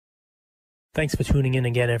Thanks for tuning in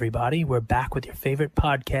again, everybody. We're back with your favorite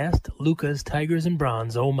podcast, Luca's Tigers and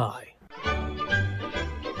Bronze. Oh my.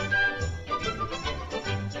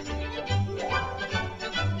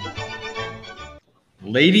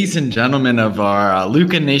 Ladies and gentlemen of our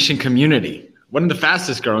Luca Nation community, one of the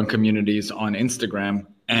fastest growing communities on Instagram.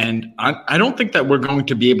 And I don't think that we're going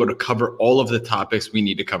to be able to cover all of the topics we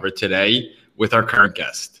need to cover today with our current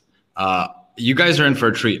guest. You guys are in for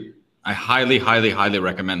a treat. I highly, highly, highly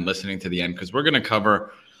recommend listening to the end because we're going to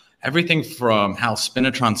cover everything from how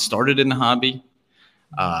Spinatron started in the hobby,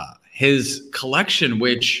 his collection,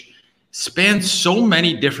 which spans so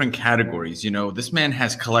many different categories. You know, this man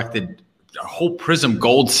has collected a whole Prism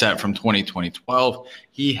Gold set from 2012.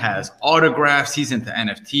 He has autographs. He's into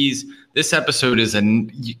NFTs. This episode is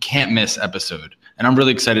you can't miss episode, and I'm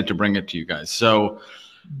really excited to bring it to you guys. So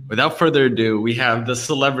without further ado, we have the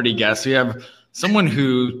celebrity guest. We have someone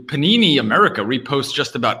who Panini America reposts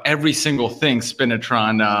just about every single thing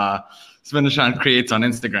Spinatron creates on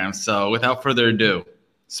Instagram. So without further ado,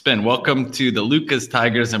 Spin, welcome to the Luca's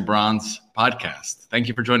Tigers and Bronze podcast. Thank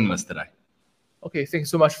you for joining us today. Okay, thanks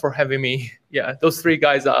so much for having me. Yeah, those three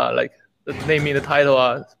guys are like the name in the title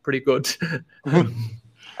are pretty good.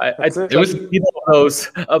 It was those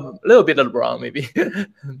a little bit of LeBron maybe.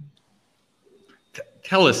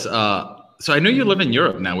 Tell us. So I know you live in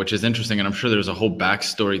Europe now, which is interesting, and I'm sure there's a whole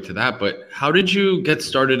backstory to that. But how did you get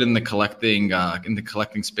started in the collecting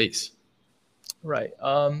space? Right.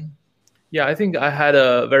 Yeah, I think I had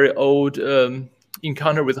a very old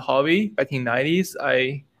encounter with hobby back in the 90s.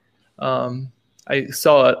 I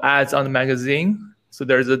saw ads on the magazine. So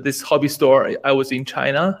there's this hobby store. I was in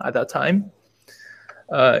China at that time.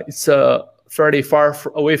 It's fairly far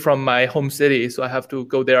away from my home city, so I have to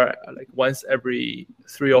go there like once every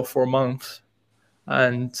 3 or 4 months.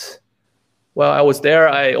 And while I was there,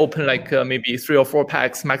 I opened like maybe 3 or 4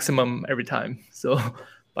 packs maximum every time. So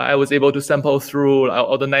but I was able to sample through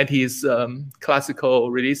all the 90s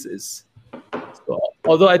classical releases. So,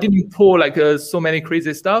 although I didn't pull like so many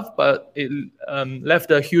crazy stuff, but it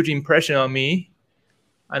left a huge impression on me.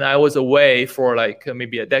 And I was away for like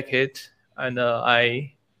maybe a decade. And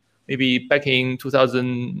maybe back in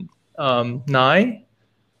 2009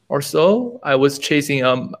 or so, I was chasing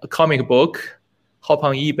a comic book, hop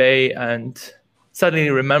on eBay, and suddenly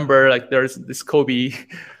remember like there's this Kobe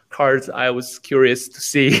cards. I was curious to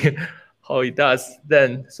see how it does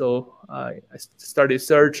then. So I started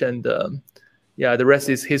search, and yeah, the rest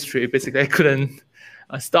is history. Basically, I couldn't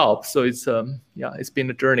stop. So it's it's been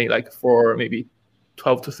a journey like for maybe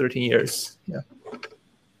 12 to 13 years. Yeah.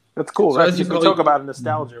 That's cool. So we talk about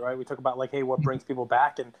nostalgia, right? We talk about like, hey, what brings people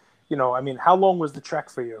back? And, you know, I mean, how long was the trek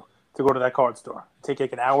for you to go to that card store? Take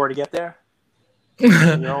like an hour to get there?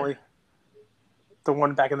 The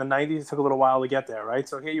one back in the 90s took a little while to get there, right?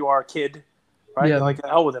 So here you are, a kid, right? Yeah. You're like,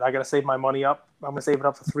 hell with it. I got to save my money up. I'm going to save it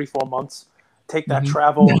up for 3-4 months. Take that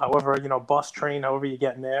travel, however, bus, train, however you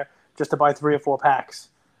get in there, just to buy 3 or 4 packs.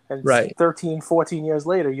 And 13, 14 years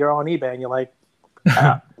later, you're on eBay and you're like,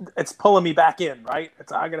 it's pulling me back in, right?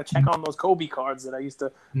 I got to check on those Kobe cards that I used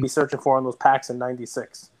to be searching for in those packs in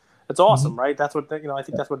 '96. It's awesome, right? That's what I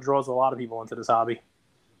think that's what draws a lot of people into this hobby.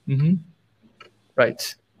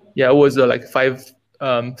 Right. Yeah, it was like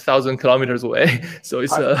 5,000 kilometers away. So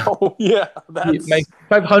it's that's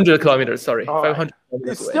 500 kilometers. Sorry, 500.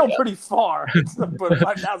 It's still pretty far, but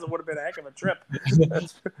 5,000 would have been a heck of a trip.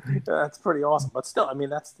 That's pretty awesome. But still, I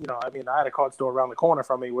mean, I had a card store around the corner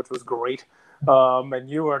from me, which was great. And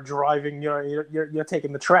you are driving, you're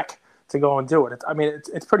taking the trek to go and do it.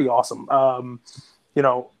 It's pretty awesome. And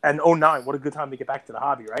 2009, what a good time to get back to the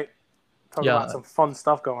hobby, right? Talking about some fun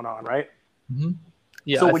stuff going on, right?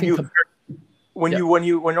 Yeah. So when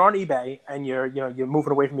you're on eBay and you're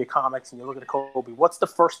moving away from your comics and you're looking at Kobe, what's the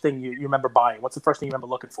first thing you remember buying? What's the first thing you remember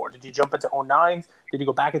looking for? Did you jump into 2009? Did you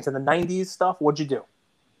go back into the 90s stuff? What'd you do?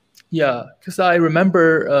 Yeah, because I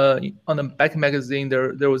remember on the back magazine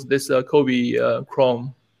there was this Kobe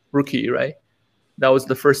Chrome rookie, right? That was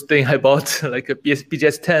the first thing I bought, like a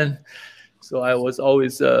BGS 10. So I was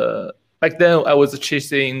always back then I was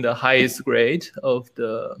chasing the highest grade of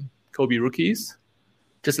the Kobe rookies,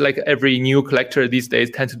 just like every new collector these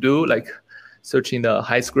days tend to do, like searching the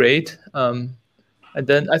highest grade. And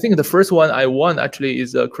then I think the first one I won actually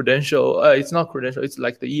is a Credential. It's not Credential. It's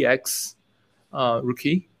like the EX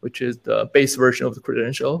rookie, which is the base version of the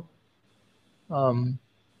Credential. So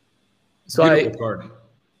beautiful card.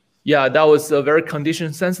 Yeah, that was very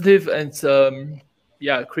condition sensitive and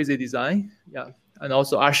crazy design. Yeah, and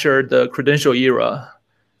also ushered the Credential era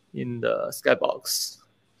in the skybox.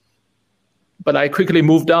 But I quickly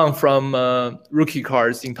moved on from rookie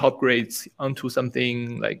cards in top grades onto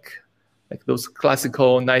something like like those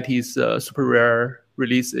classical 90s super rare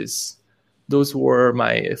releases. Those were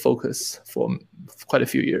my focus for quite a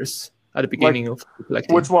few years at the beginning of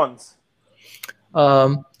collecting. Which ones?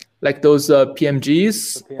 Like those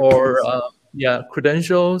PMGs, or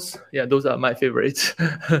credentials. Yeah, those are my favorites.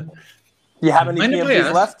 You have any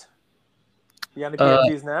PMGs left? You have any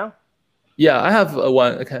PMGs now? Yeah, I have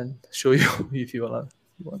one. I can show you if you want.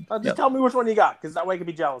 Just tell me which one you got, because that way I can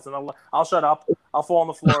be jealous, and I'll shut up. I'll fall on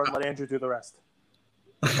the floor and let Andrew do the rest.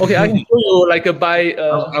 Okay, I can show you like by.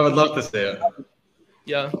 I would love to see it.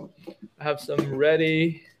 Yeah, I have some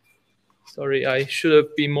ready. Sorry, I should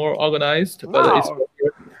have been more organized, but wow.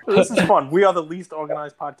 This is fun. We are the least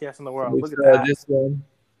organized podcast in the world. Look at that. This one.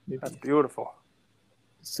 That's beautiful.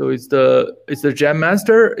 So it's the Jam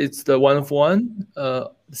Master. It's the 1 of 1.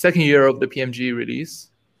 The second year of the PMG release.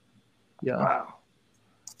 Yeah. Wow,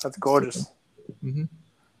 that's gorgeous.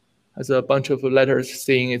 Has a bunch of letters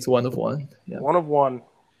saying it's 1 of 1. Yeah. 1 of 1.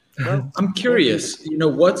 Well, I'm curious.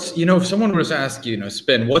 If someone was to ask you,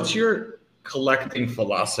 Spin, what's your collecting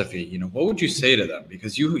philosophy? What would you say to them?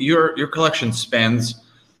 Because your collection spans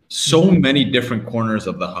so many different corners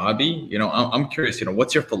of the hobby. I'm curious.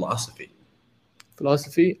 What's your philosophy?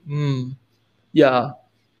 Philosophy? Yeah.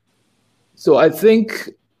 So I think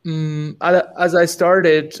as I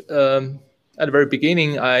started at the very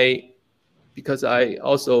beginning, because I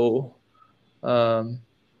also,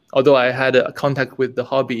 although I had a contact with the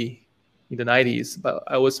hobby in the 90s, but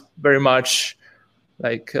I was very much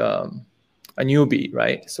like a newbie,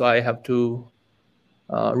 right? So I have to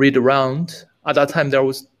read around. At that time, there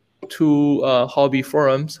was 2 hobby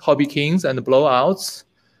forums, Hobby Kings and the Blowouts.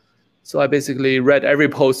 So I basically read every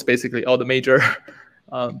post, basically all the major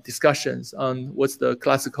discussions on what's the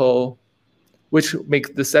classical, which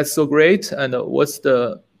makes the sets so great, and what's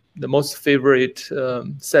the most favorite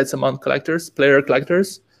sets among player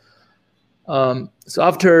collectors. So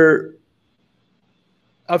after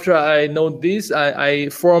I know this, I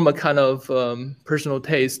form a kind of personal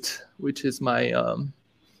taste, which is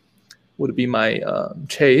would be my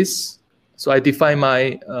chase. So I define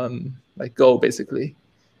my goal basically.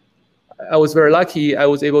 I was very lucky. I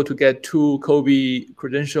was able to get 2 Kobe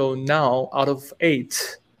credential now out of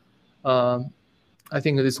 8. I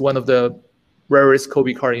think it is one of the rarest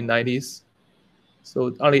Kobe card in 90s.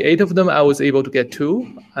 So only 8 of them I was able to get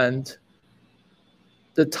 2, and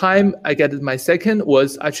the time I get my second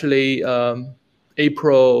was actually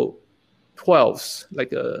April 12th,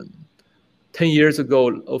 like 10 years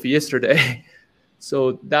ago of yesterday.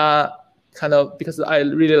 So that kind of, because I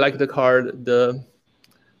really like the card, the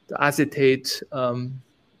acetate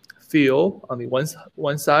feel on the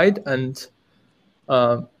one side, and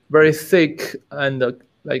very thick and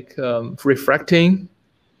refracting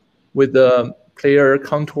with the player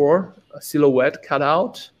contour, silhouette cut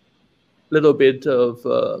out, little bit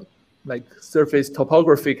of surface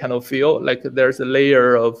topography kind of feel, like there's a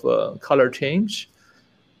layer of color change.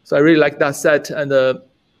 So I really like that set, and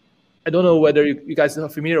I don't know whether you guys are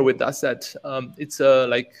familiar with that set. It's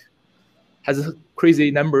has a crazy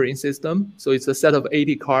numbering system. So it's a set of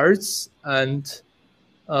 80 cards, and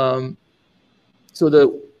so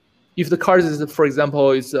if the card is, for example,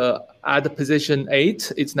 is at position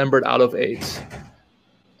 8, it's numbered out of 8.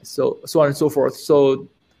 So on and so forth. So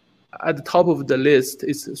at the top of the list,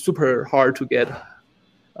 it's super hard to get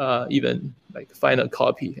even find a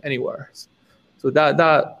copy anywhere. So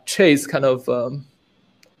that chase kind of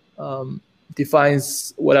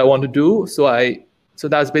defines what I want to do. So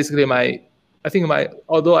that's basically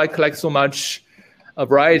although I collect so much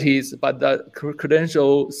varieties, but that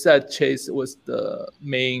credential set chase was the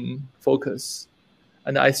main focus.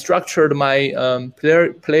 And I structured my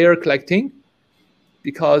player collecting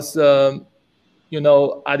because, at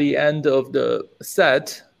the end of the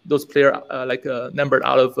set, those players numbered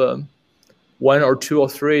out of 1 or 2 or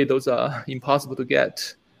 3, those are impossible to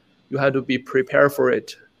get. You have to be prepared for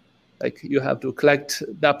it. You have to collect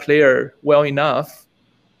that player well enough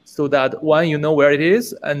so that, one, you know where it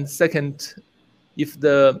is, and second, if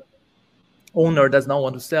the owner does not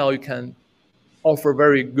want to sell, you can offer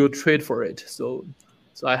very good trade for it. So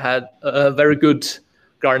I had a very good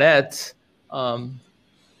Garnet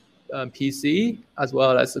PC as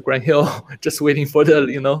well as the Grand Hill, just waiting for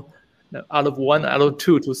the out of 1, out of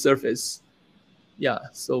 2 to surface. Yeah,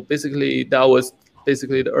 so basically that was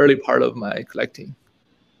basically the early part of my collecting,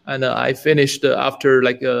 and I finished after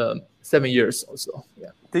 7 years or so. Yeah.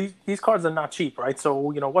 These cards are not cheap, right? So,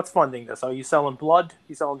 what's funding this? Are you selling blood? Are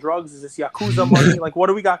you selling drugs? Is this Yakuza money? What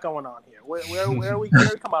do we got going on here? Where are we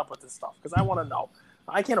come up with this stuff? Because I want to know.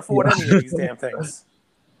 I can't afford any of these damn things.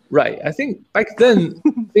 Right. I think back then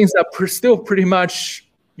things are still pretty much,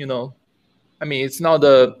 I mean, it's not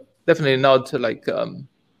definitely not like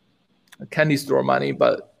candy store money,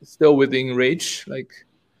 but still within reach. Like,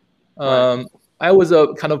 I was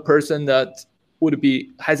a kind of person that would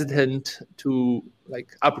be hesitant to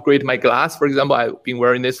like upgrade my glass. For example, I've been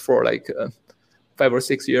wearing this for like 5 or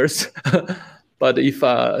 6 years. But if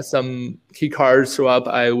some key cards show up,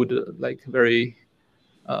 I would like very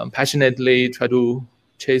passionately try to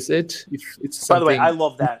chase it. If it's something. By the way, I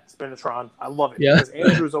love that Spinatron. I love it. Yeah. Because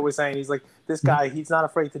Andrew's always saying, he's like, this guy, he's not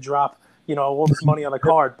afraid to drop, all this money on a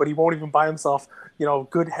card, but he won't even buy himself,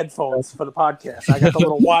 good headphones for the podcast. I got the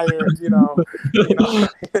little wire,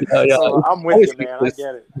 So I'm with you, man. I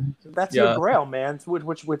get it. That's your grail, man.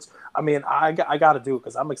 Which I mean, I got to do,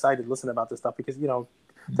 because I'm excited listening about this stuff, because,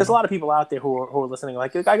 there's a lot of people out there who are listening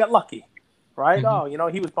like, I got lucky, right? Mm-hmm. Oh,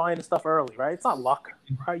 he was buying the stuff early, right? It's not luck,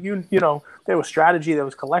 right? There was strategy, there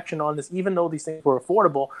was collection on this. Even though these things were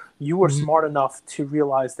affordable, you were smart enough to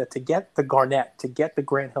realize that to get the Garnet, to get the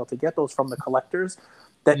Grant Hill, to get those from the collectors,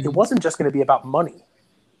 that it wasn't just going to be about money.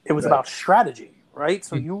 It was about strategy, right?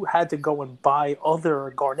 So you had to go and buy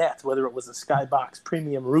other Garnets, whether it was a Skybox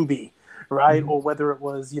Premium Ruby, right? Or whether it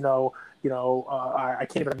was, I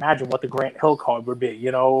can't even imagine what the Grant Hill card would be,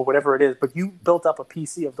 whatever it is. But you built up a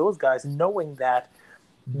PC of those guys knowing that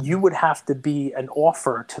you would have to be an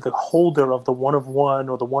offer to the holder of the 1 of 1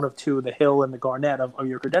 or the 1 of 2, the Hill and the Garnet of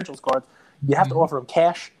your credentials cards. You have to offer them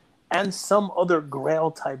cash and some other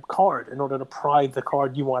Grail type card in order to pry the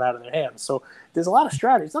card you want out of their hands. So there's a lot of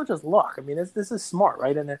strategy. It's not just luck. I mean, this is smart,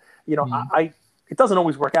 right? And it doesn't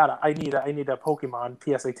always work out. I need a Pokemon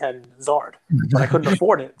PSA 10 Zard, but I couldn't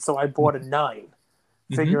afford it, so I bought a 9,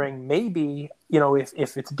 figuring maybe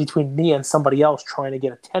if it's between me and somebody else trying to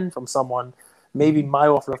get a 10 from someone, maybe my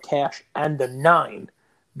offer of cash and a 9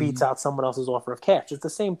 beats out someone else's offer of cash. It's the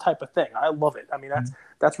same type of thing. I love it. I mean,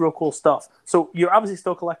 that's real cool stuff. So you're obviously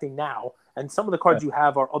still collecting now, and some of the cards you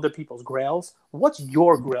have are other people's Grails. What's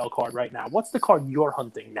your Grail card right now? What's the card you're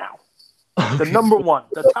hunting now? The number one,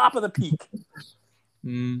 the top of the peak.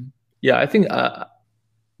 Yeah, I think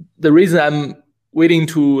the reason I'm waiting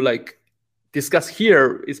to like discuss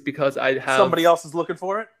here is because I have somebody else is looking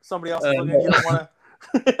for it. Somebody else is looking. You don't want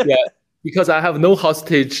to. Yeah, because I have no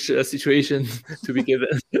hostage situation to be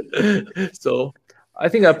given. So I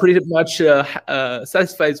think I'm pretty much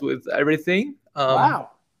satisfied with everything. Wow,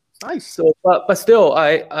 nice. So, but still,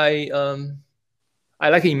 I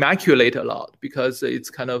like Immaculate a lot because it's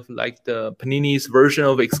kind of like the Panini's version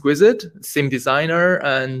of Exquisite, same designer,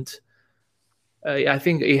 and I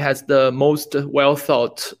think it has the most well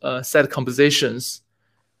thought set compositions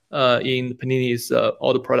in Panini's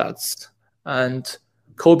all the products. And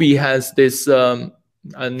Kobe has this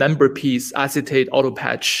number piece acetate auto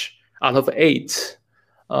patch out of 8.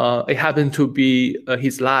 It happened to be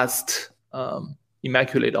his last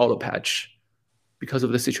Immaculate auto patch because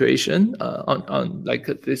of the situation on like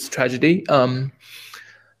this tragedy.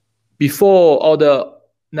 Before, all the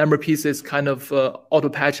number pieces kind of auto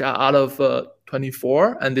patch are out of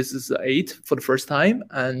 24, and this is 8 for the first time.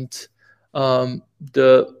 And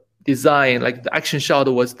the design, like the action shot,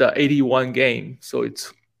 was the 81 game, so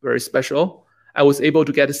it's very special. I was able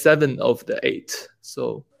to get 7 of the 8.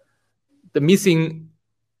 So the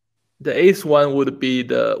 8th one would be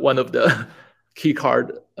the one of the key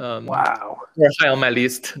card. Wow, they're high on my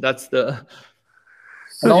list. That's the.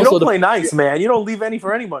 So you don't play nice, man. You don't leave any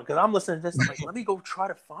for anyone. Because I'm listening to this, I'm like, let me go try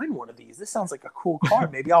to find one of these. This sounds like a cool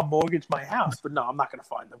card. Maybe I'll mortgage my house. But no, I'm not going to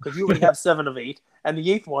find them because you already have 7 of 8, and the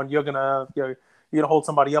 8th one you're gonna hold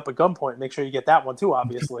somebody up at gunpoint. Make sure you get that one too,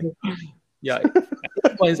 obviously. Yeah,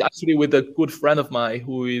 that one is actually with a good friend of mine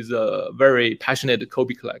who is a very passionate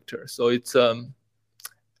Kobe collector. So it's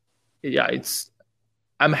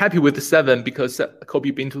I'm happy with the 7 because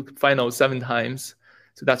Kobe been to finals 7 times,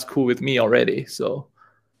 so that's cool with me already. So,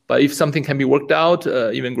 but if something can be worked out,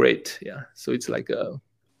 even great. Yeah. So it's like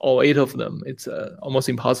all 8 of them. It's almost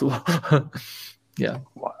impossible. Yeah.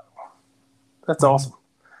 Wow. That's awesome.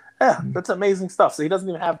 Yeah, that's amazing stuff. So he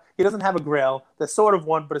doesn't have a Grail. There's sort of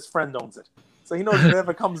one, but his friend owns it. So he knows if it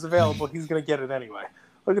ever comes available, he's gonna get it anyway.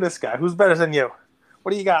 Look at this guy. Who's better than you?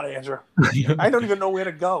 What do you got, Andrew? I don't even know where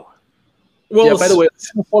to go. Well, yeah, by the way,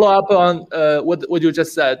 to follow up on what you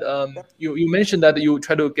just said, you mentioned that you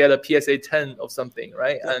try to get a PSA 10 of something,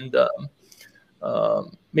 right? And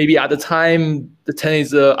maybe at the time the 10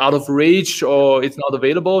 is out of reach or it's not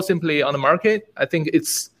available simply on the market. I think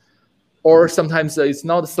or sometimes it's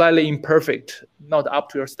not slightly imperfect, not up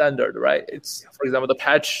to your standard, right? It's, for example, the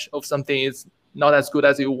patch of something is not as good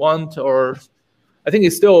as you want, or I think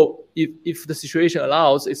it's still, if the situation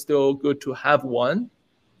allows, it's still good to have one.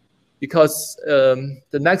 because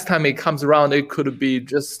the next time it comes around, it could be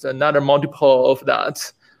just another multiple of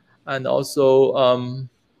that. And also,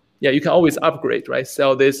 yeah, you can always upgrade, right?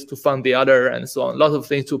 Sell this to fund the other and so on. Lots of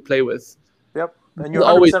things to play with. Yep, and you're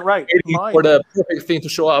 100% right. For the perfect thing to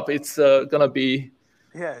show up, it's gonna be.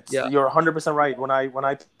 Yeah, you're 100% right. When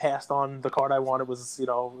I passed on the card I want, it was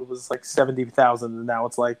like 70,000, and now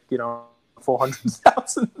it's like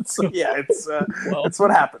 400,000. So yeah, it's it's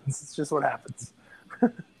what happens. It's just what happens.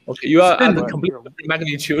 Okay, you are at the complete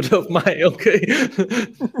magnitude of mine. Okay.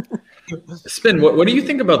 Spin, what do you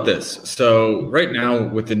think about this? So right now,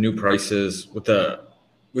 with the new prices, with the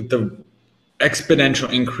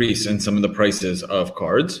exponential increase in some of the prices of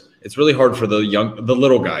cards, it's really hard for the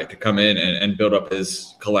little guy to come in and build up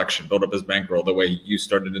his collection, build up his bankroll the way you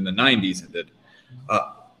started in the 90s and did.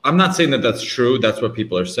 I'm not saying that that's true. That's what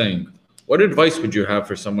people are saying. What advice would you have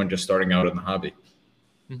for someone just starting out in the hobby?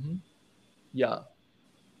 Mm-hmm. Yeah.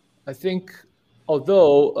 I think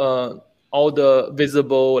although all the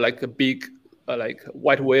visible, like big, like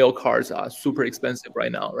white whale cards are super expensive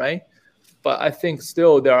right now, right? But I think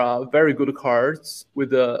still there are very good cards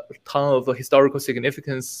with a ton of historical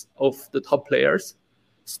significance of the top players,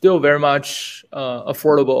 still very much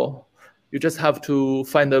affordable. You just have to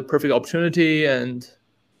find the perfect opportunity and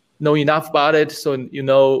know enough about it so you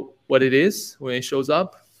know what it is when it shows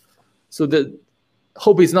up. So the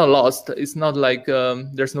hope is not lost. It's not like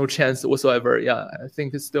there's no chance whatsoever. Yeah, I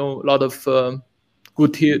think it's still a lot of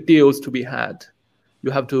good deals to be had. You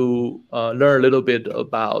have to learn a little bit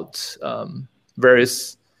about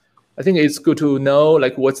various. I think it's good to know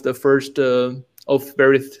like what's the first of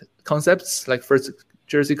various concepts, like first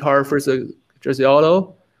jersey card, first jersey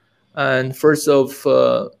auto, and first of,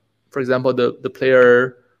 for example, the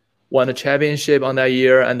player won a championship on that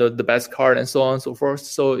year and the best card and so on and so forth.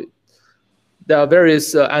 So there are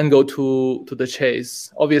various angles to the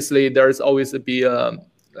chase. Obviously, there's always be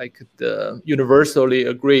like the universally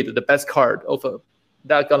agreed the best card of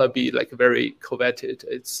that gonna be like very coveted.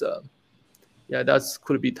 It's that's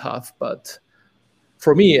could be tough. But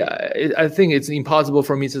for me, I think it's impossible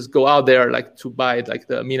for me to go out there like to buy like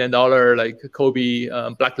the $1 million like Kobe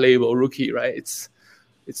Black Label rookie, right? It's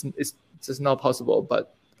just not possible.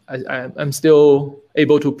 But I'm still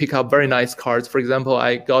able to pick up very nice cards. For example,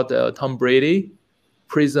 I got Tom Brady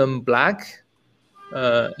Prism Black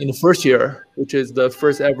in the first year, which is the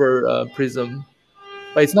first ever Prism.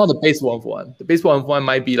 But it's not the base 1/1. The base 1/1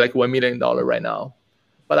 might be like $1 million right now.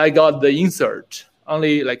 But I got the insert.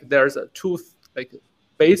 Only like there's a tooth like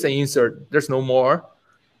base and insert. There's no more.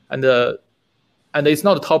 And it's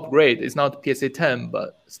not a top grade. It's not PSA 10,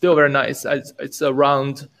 but still very nice. It's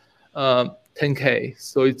around $10K.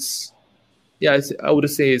 So I would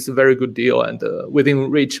say it's a very good deal and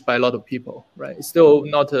within reach by a lot of people, right? It's still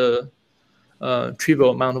not a trivial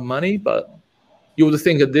amount of money, but you would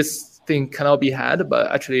think that this thing cannot be had,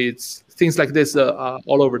 but actually it's things like this are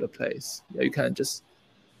all over the place. Yeah, you can just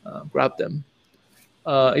grab them.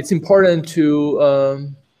 It's important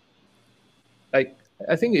to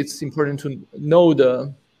I think it's important to know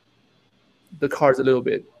the cards a little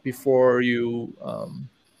bit before you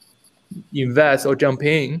invest or jump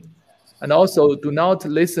in, and also do not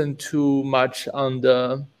listen too much on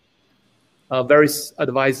the various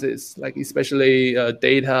advices, like especially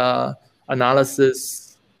data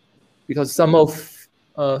analysis, because some of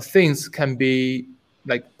things can be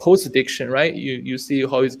like post-addiction, right? You see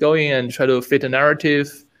how it's going and try to fit a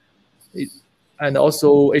narrative, and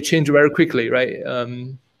also it changes very quickly, right?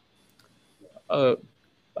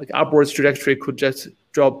 Like upwards trajectory could just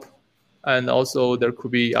drop, and also there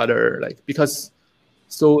could be other because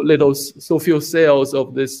so few sales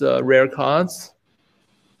of these rare cards,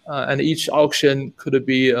 and each auction could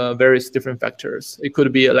be various different factors. It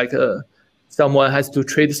could be like someone has to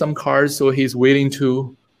trade some cards, so he's willing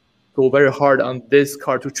to go very hard on this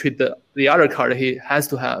card to trade the other card he has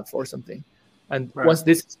to have or something. And once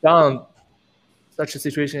this is done, such a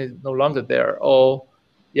situation is no longer there. Or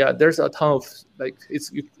there's a ton of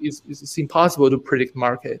it's impossible to predict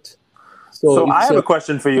market. So I have a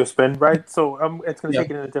question for you, Spin, right? So it's going to take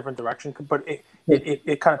it in a different direction, but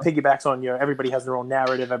it kind of piggybacks on everybody has their own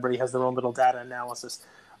narrative, everybody has their own little data analysis.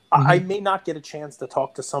 Mm-hmm. I may not get a chance to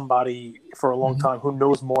talk to somebody for a long time who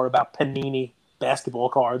knows more about Panini basketball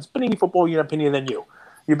cards, Panini football, Panini than you.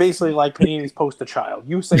 You're basically like Panini's poster child.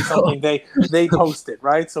 You say something, they post it,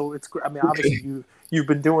 right? So it's, obviously you've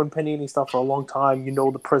been doing Panini stuff for a long time. You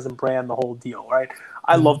know the Prism brand, the whole deal, right?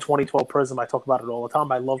 I love 2012 Prism. I talk about it all the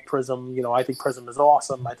time. I love Prism. I think Prism is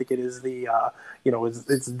awesome. I think it is the,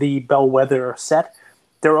 it's the bellwether set.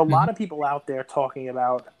 There are a lot of people out there talking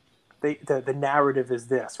about the narrative is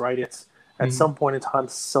this, right? It's at some point in time,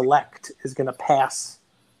 Select is going to pass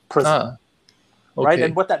Prism. Okay. Right,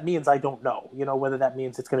 and what that means, I don't know. Whether that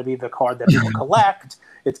means it's going to be the card that people collect,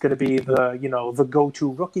 it's going to be the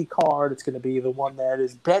go-to rookie card, it's going to be the one that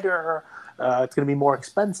is better, it's going to be more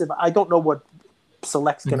expensive. I don't know what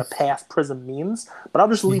Select's going to pass Prism means, but I'll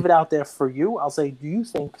just leave it out there for you. I'll say, do you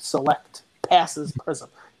think Select passes Prism?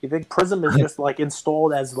 You think Prism is just like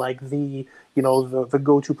installed as like the the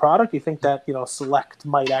go-to product? You think that Select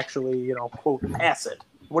might actually quote pass it?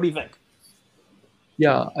 What do you think?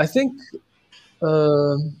 Yeah, I think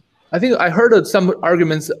I heard some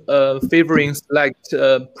arguments favoring Select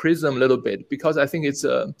Prism a little bit, because I think it's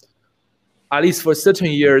at least for certain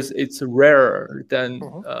years it's rarer than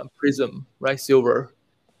Prism, right? Silver,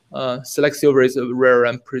 Select Silver is rarer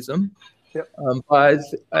than Prism. Yep. But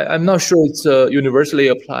I'm not sure it's universally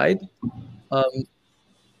applied.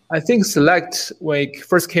 I think Select, when it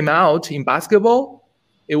first came out in basketball,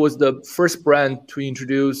 it was the first brand to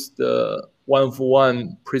introduce the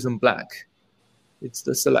 1-of-1 Prism Black. It's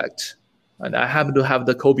the Select. And I happen to have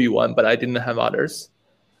the Kobe one, but I didn't have others.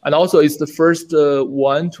 And also it's the first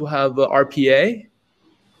one to have RPA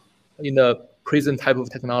in the Prism type of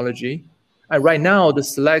technology. And right now, the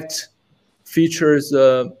Select features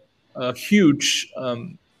a huge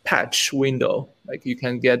patch window. Like you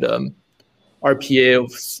can get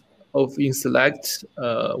RPA of in Select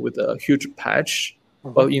with a huge patch.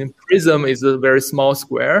 But in Prism is a very small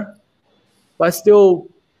square. But still,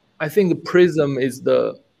 I think Prism is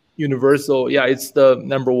the universal. Yeah, it's the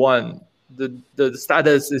number one. The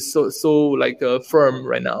status is so like firm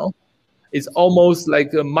right now. It's almost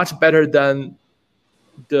like much better than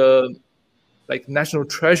the like National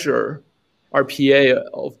Treasure RPA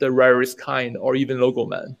of the rarest kind, or even Logo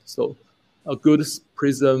Man. So a good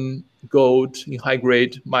Prism Gold in high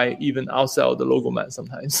grade might even outsell the Logo Man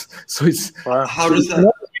sometimes. So it's how does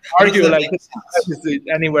that argue like is it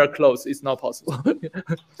anywhere close? It's not possible.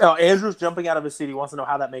 Oh, Andrew's jumping out of his seat. He wants to know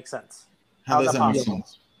how that makes sense. How does that make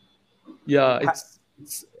sense? Yeah,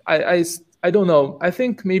 I don't know. I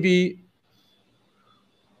think maybe.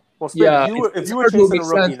 Well, if you were chasing a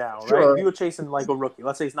rookie now, right? If you were chasing like a rookie,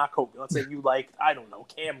 let's say it's not Kobe. Let's say you like, I don't know,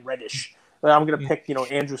 Cam Reddish. I'm gonna pick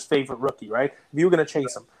Andrew's favorite rookie, right? If you were gonna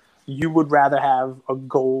chase him, you would rather have a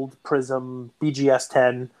gold Prism BGS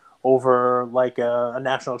 10 over like a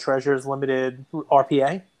National Treasures limited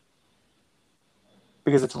RPA?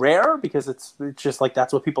 Because it's rare? Because it's just like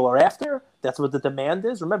that's what people are after? That's what the demand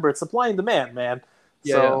is? Remember, it's supply and demand, man.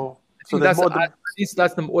 Yeah. So that's at least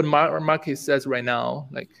that's what market says right now.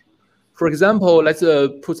 Like, for example, let's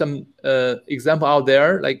put some example out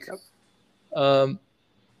there. Like,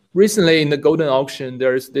 recently in the Golden Auction,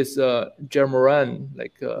 there's this Ja Morant,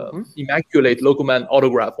 like Immaculate Logo Man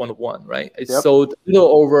Autograph 1-of-1, right? It sold a little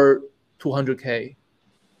over 200K.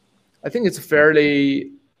 I think it's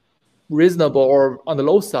fairly reasonable or on the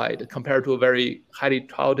low side compared to a very highly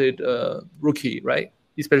touted rookie, right?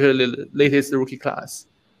 Especially the latest rookie class.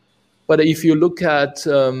 But if you look at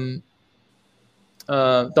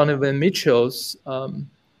Donovan Mitchell's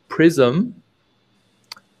Prism,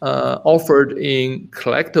 offered in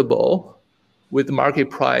collectible with market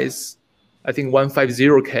price, I think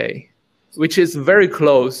 150K, which is very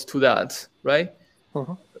close to that, right?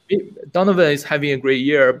 Donovan is having a great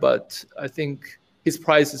year, but I think his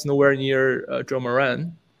price is nowhere near Ja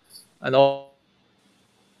Morant, and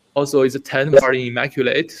also it's a 10 starting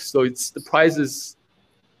Immaculate, so the price is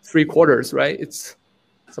 3/4, right? It's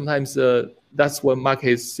sometimes that's what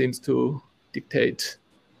market seems to dictate.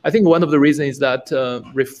 I think one of the reasons is that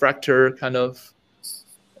refractor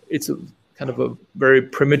it's a very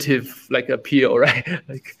primitive like appeal, right?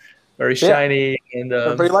 Like very shiny and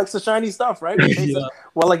everybody likes the shiny stuff, right?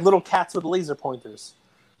 Well, like little cats with laser pointers.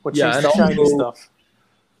 Chase the shiny stuff.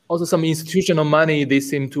 Also, some institutional money, they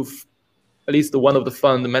seem to, at least one of the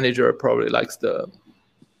fund manager probably likes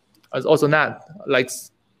also Nat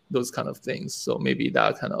likes those kind of things. So maybe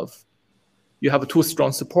that kind of, you have a too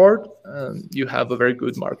strong support, you have a very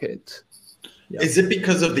good market. Yeah. Is it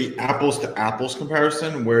because of the apples to apples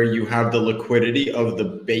comparison where you have the liquidity of the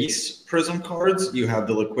base Prism cards, you have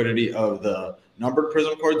the liquidity of the numbered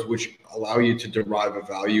Prism cards, which allow you to derive a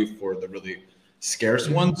value for the really scarce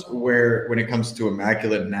ones, where when it comes to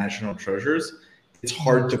Immaculate National Treasures, it's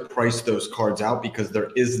hard to price those cards out because there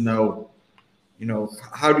is no,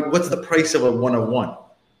 what's the price of a 1-of-1?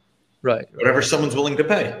 Right. Whatever someone's willing to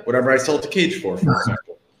pay, whatever I sell to Cage for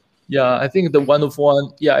example. Yeah, I think the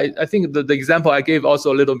 1-of-1. Yeah, I think the example I gave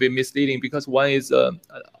also a little bit misleading because one is an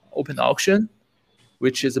open auction,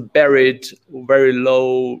 which is buried very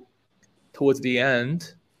low towards the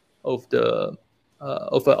end of the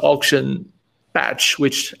of an auction batch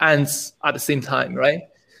which ends at the same time, right?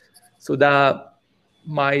 So that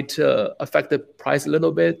might affect the price a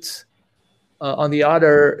little bit. On the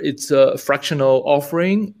other, it's a fractional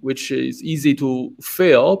offering, which is easy to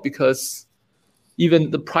fill because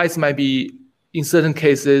even the price might be, in certain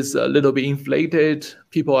cases, a little bit inflated.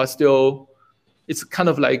 People are still, it's kind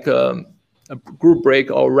of like a group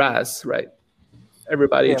break or RAS, right?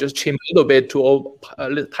 Everybody just chip a little bit to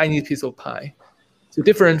a tiny piece of pie. So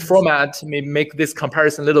different format may make this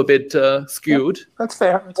comparison a little bit skewed. Yeah, that's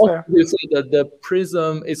fair. That's fair. You say that the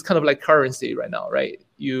Prism is kind of like currency right now, right?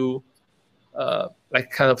 You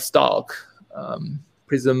like kind of stock,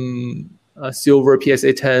 Prism Silver,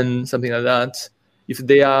 PSA 10, something like that. If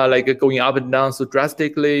they are like going up and down so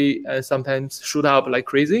drastically and sometimes shoot up like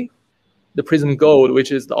crazy, the Prism Gold,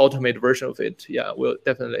 which is the ultimate version of it, will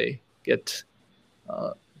definitely get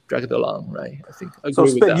dragged along, right? I think. So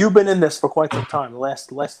you've been in this for quite some time. The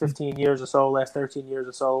last 15 years or so, last 13 years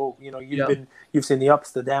or so. You've seen the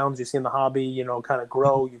ups, the downs. You've seen the hobby, kind of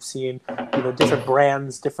grow. You've seen different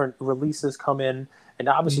brands, different releases come in, and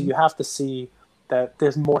obviously you have to see that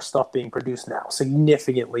there's more stuff being produced now,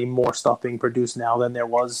 significantly more stuff being produced now than there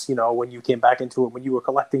was, when you came back into it, when you were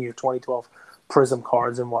collecting your 2012 Prism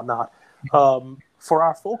cards and whatnot. For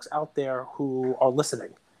our folks out there who are listening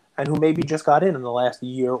and who maybe just got in the last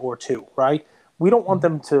year or two, right? We don't want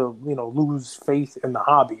them to, lose faith in the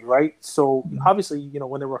hobby, right? So obviously,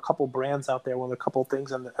 when there were a couple brands out there, when there were a couple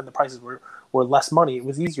things and the prices were less money, it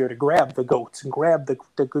was easier to grab the GOATs and grab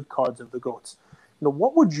the good cards of the GOATs.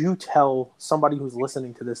 What would you tell somebody who's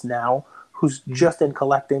listening to this now, who's just in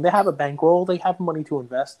collecting? They have a bankroll, they have money to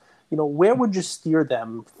invest. Where would you steer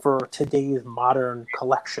them for today's modern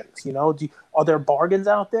collections? Are there bargains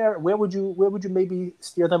out there? Where would you maybe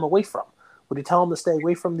steer them away from? Would you tell them to stay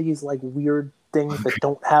away from these like weird things that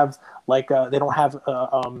don't have they don't have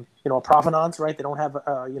a provenance, right? They don't have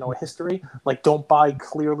a history. Like, don't buy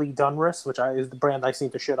Clearly Donruss, which is the brand I seem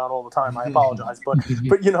to shit on all the time. I apologize, but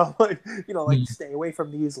stay away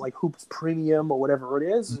from these like Hoops Premium or whatever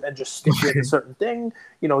it is, and just stick with a certain thing.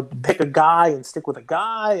 Pick a guy and stick with a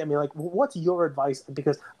guy. I mean, like, what's your advice?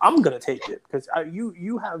 Because I'm gonna take it because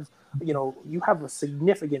you have a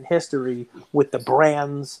significant history with the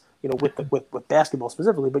brands. With basketball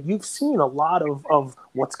specifically, but you've seen a lot of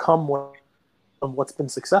what's come from what's been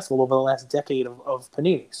successful over the last decade of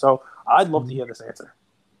Panini. So I'd love to hear this answer.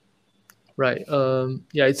 Right.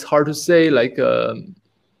 It's hard to say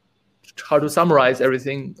how to summarize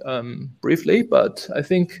everything briefly, but I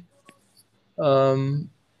think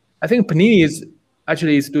Panini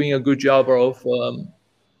is doing a good job of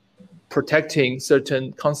protecting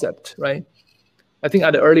certain concept, right? I think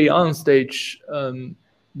at the early on stage,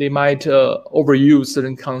 they might overuse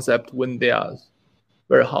certain concept when they are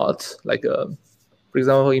very hot. Like, for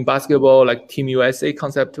example, in basketball, like Team USA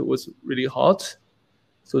concept was really hot.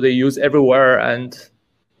 So they use everywhere, and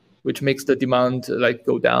which makes the demand like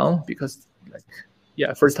go down because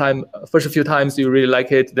first few times you really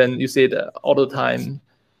like it, then you see it all the time.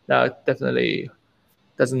 That definitely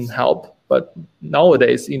doesn't help. But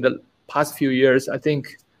nowadays, in the past few years, I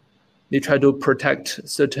think they try to protect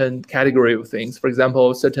certain category of things. For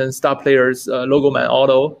example, certain star players, logo man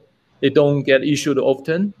auto, they don't get issued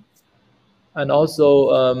often. And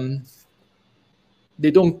also,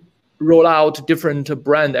 they don't roll out different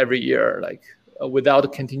brand every year, like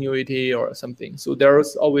without continuity or something. So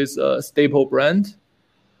there's always a staple brand.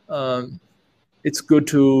 It's good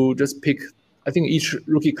to just pick. I think each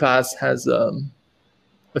rookie class has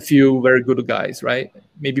a few very good guys, right?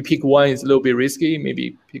 Maybe pick one is a little bit risky,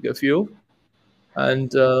 maybe pick a few.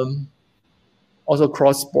 And also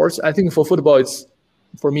cross sports. I think for football,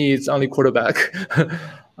 for me, it's only quarterback.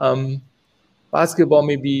 Basketball,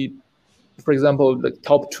 maybe, for example, the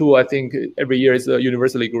top two, I think every year is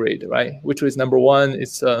universally great, right? Which is number one,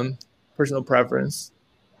 it's personal preference.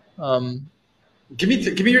 Give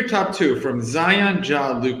me your top two from Zion,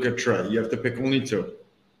 Ja, Luka, Trey. You have to pick only two.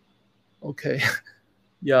 Okay.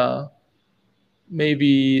 Yeah,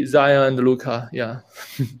 maybe Zion and Luka. Yeah.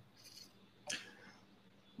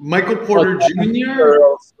 Michael Porter Jr.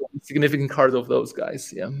 Significant cards of those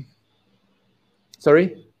guys. Yeah.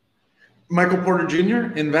 Sorry. Michael Porter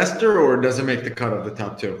Jr. investor, or doesn't make the cut of the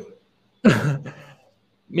top two?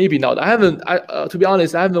 Maybe not. To be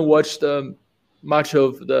honest, I haven't watched much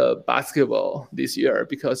of the basketball this year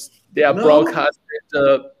because they are broadcasted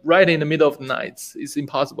right in the middle of the night. It's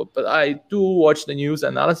impossible. But I do watch the news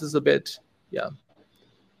analysis a bit. Yeah.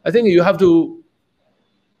 I think you have to.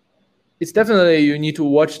 It's definitely you need to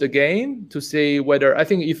watch the game to see whether. I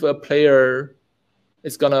think if a player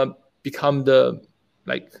is gonna become the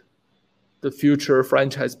future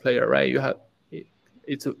franchise player, right?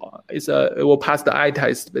 it will pass the eye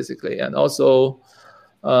test basically. And also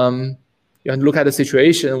you have to look at the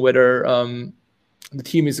situation whether the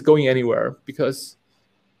team is going anywhere, because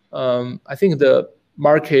I think the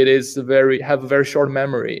market is have a very short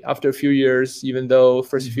memory. After a few years, even though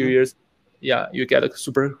first few years, you get like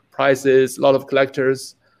super prices, a lot of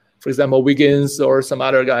collectors. For example, Wiggins or some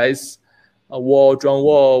other guys, John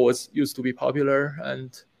Wall used to be popular,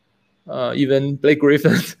 and even Blake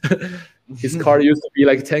Griffin, his card used to be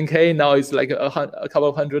like 10K. Now it's like a couple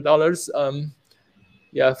of $100.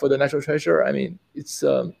 For the Natural Treasure. I mean, it's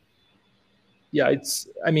Tatum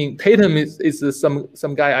is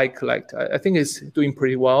some guy I collect. I think he's doing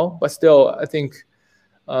pretty well, but still, I think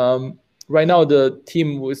right now the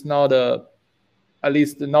team is not at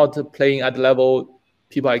least not playing at the level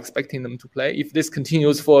people are expecting them to play. If this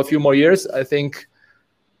continues for a few more years, I think,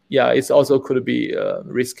 it's also could be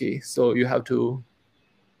risky. So you have to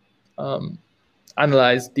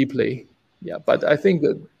analyze deeply. But I think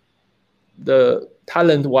that the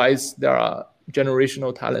talent-wise, there are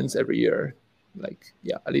generational talents every year.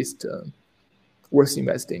 At least worth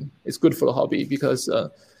investing. It's good for the hobby, because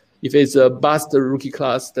if it's a bust rookie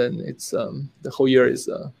class, then it's the whole year is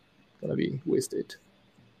gonna be wasted.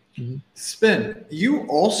 Spin, you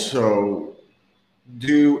also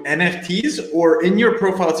do NFTs, or in your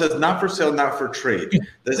profile it says not for sale, not for trade.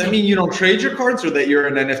 Does that mean you don't trade your cards, or that you're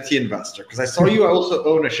an NFT investor? Because I saw you also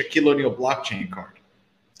own a Shaquille O'Neal blockchain card.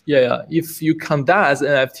 If you count that as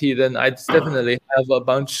NFT, then I definitely have a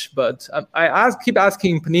bunch. But I keep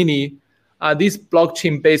asking Panini, are these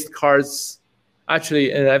blockchain-based cards actually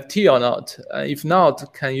NFT or not? If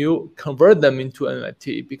not, can you convert them into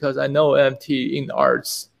NFT? Because I know NFT in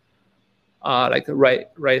arts are like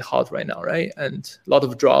right hot right now, right? And a lot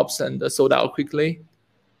of drops and sold out quickly.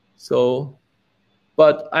 So,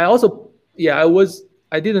 but I also,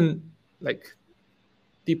 I didn't like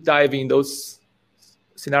deep dive in those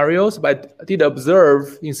scenarios, but I did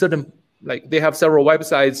observe in certain, like they have several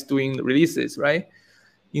websites doing releases, right?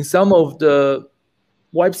 In some of the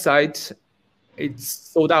websites, it's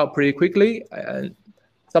sold out pretty quickly, and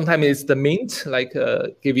sometimes it's the mint, like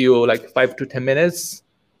give you like 5 to 10 minutes.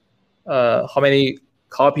 How many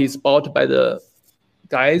copies bought by the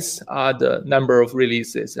guys are the number of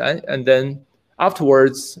releases, right? And then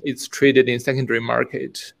afterwards, it's traded in secondary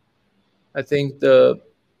market. I think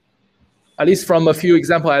at least from a few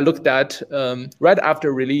examples I looked at, right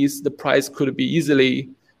after release, the price could be easily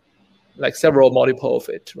like several multiple of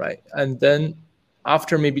it, right? And then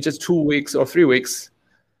after maybe just 2 weeks or 3 weeks,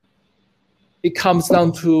 it comes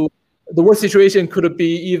down to the worst situation could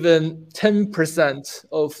be even 10%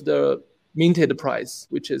 of the minted price,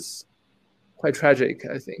 which is quite tragic,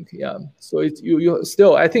 I think. So you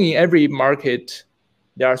still, I think in every market,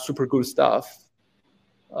 there are super good stuff.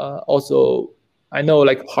 Also, I know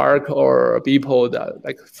like Park or Beeple that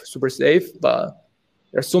like super safe, but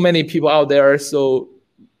there's so many people out there, so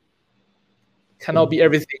cannot be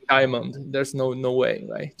everything diamond. There's no way,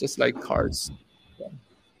 right? Just like cards.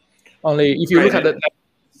 Only if you look at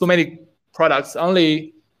so many products,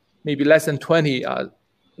 only maybe less than 20 are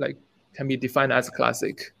like can be defined as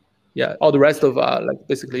classic. All the rest of are like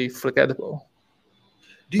basically forgettable.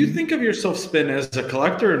 Do you think of yourself, Spin, as a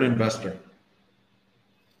collector or an investor?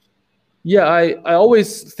 I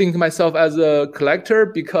always think myself as a collector,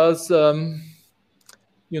 because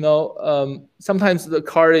sometimes the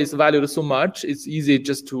card is valued so much, it's easy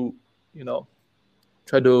just to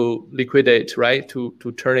try to liquidate, right, to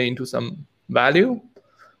turn it into some value.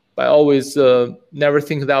 But I always never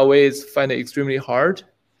think that way. It's find it extremely hard.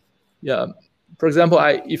 For example,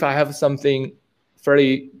 if I have something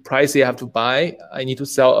fairly pricey I have to buy, I need to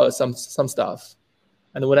sell some stuff,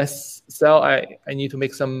 and when I sell, I need to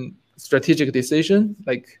make some strategic decision.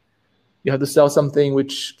 Like you have to sell something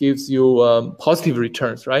which gives you positive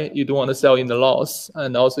returns, right? You don't want to sell in the loss,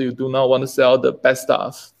 and also you do not want to sell the best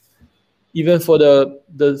stuff. Even for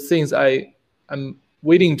the things I'm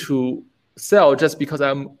waiting to sell just because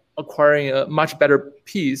I'm acquiring a much better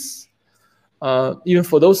piece. Even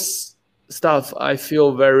for those stuff, I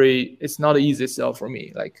feel it's not an easy sell for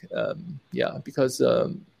me. Like, because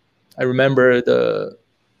I remember the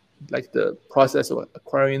process of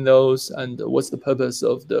acquiring those and what's the purpose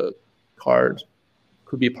of the card.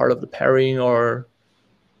 Could be part of the pairing, or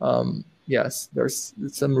there's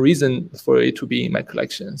some reason for it to be in my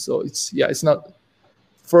collection. So it's not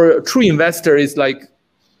for a true investor. It's like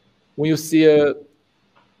when you see a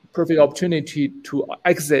perfect opportunity to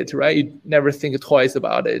exit, right? You never think twice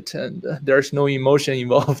about it, and there's no emotion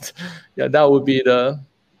involved. That would be the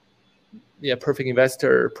perfect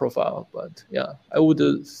investor profile. But I would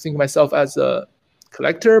think myself as a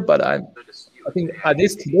collector, but I'm I think at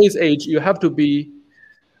today's age, you have to be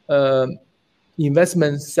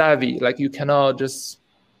investment savvy. Like you cannot just,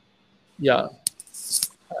 So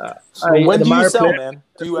when do you sell, man?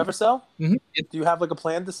 Do you ever sell? Mm-hmm. Do you have like a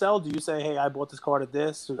plan to sell? Do you say, hey, I bought this card at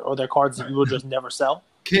this, or there are cards that you will just never sell?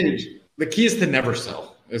 The key is to never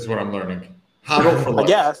sell, is what I'm learning. Hodl for life. I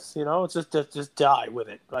guess, it's just die with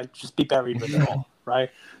it. Like, just be buried with it all,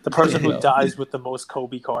 right? The person who dies with the most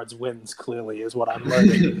Kobe cards wins, clearly, is what I'm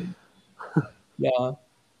learning. Yeah.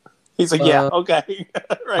 He's like, yeah, okay.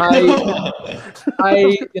 Right.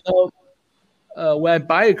 When I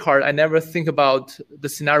buy a card, I never think about the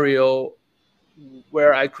scenario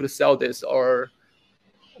where I could sell this or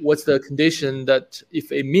what's the condition that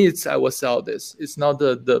if it meets, I will sell this. It's not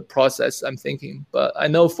the process I'm thinking. But I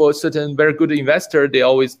know for certain very good investor, they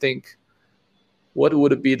always think, what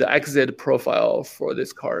would be the exit profile for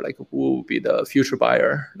this card? Like, who will be the future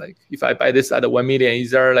buyer? Like, if I buy this at 1 million,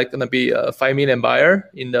 is there like going to be a 5 million buyer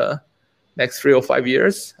in the next 3 or 5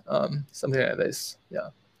 years? Something like this. Yeah.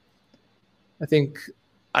 I think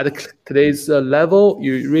at today's level,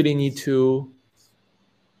 you really need to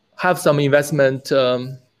have some investment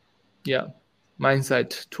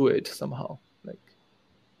mindset to it somehow. Like,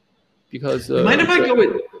 because mind if I go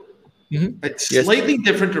with a slightly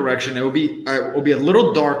different direction? It will be a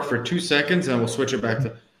little dark for 2 seconds, and we'll switch it back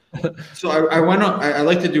to. So I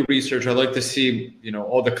like to do research. I like to see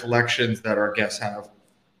all the collections that our guests have,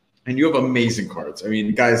 and you have amazing cards. I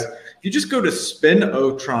mean, guys, if you just go to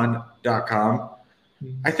spinotron.com,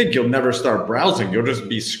 I think you'll never start browsing. You'll just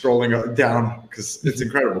be scrolling down because it's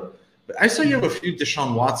incredible. But I saw you have a few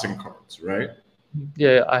Deshaun Watson cards, right?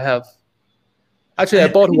 Yeah, I have. Actually, I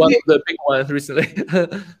bought one of the big ones recently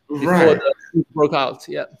before it broke out.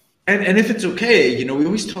 Yeah. And if it's okay, we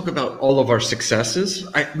always talk about all of our successes.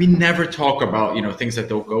 We never talk about, things that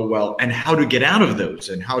don't go well and how to get out of those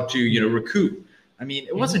and how to, recoup. I mean,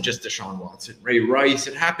 it wasn't just Deshaun Watson, Ray Rice.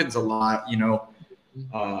 It happens a lot,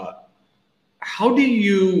 How do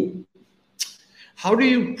you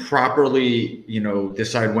properly,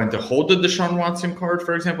 decide when to hold the Deshaun Watson card,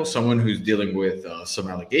 for example, someone who's dealing with some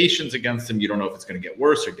allegations against him, you don't know if it's going to get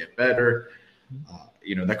worse or get better.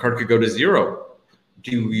 That card could go to zero.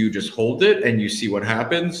 Do you just hold it and you see what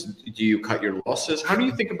happens? Do you cut your losses? How do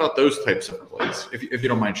you think about those types of plays, if you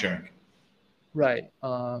don't mind sharing? Right.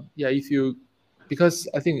 Because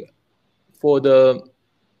I think for the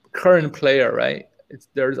current player, right,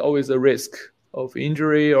 there's always a risk of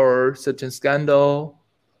injury or certain scandal.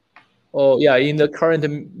 Or in the current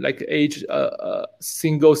age,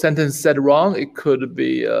 single sentence said wrong, it could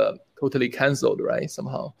be totally canceled, right?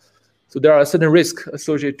 Somehow. So there are certain risks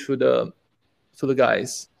associated to the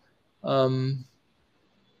guys. I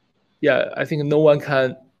think no one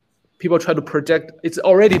can. People try to project. It's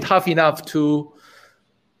already tough enough to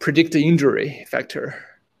predict the injury factor.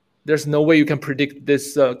 There's no way you can predict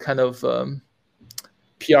this kind of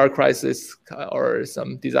PR crisis or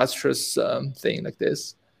some disastrous thing like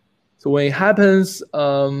this. So when it happens,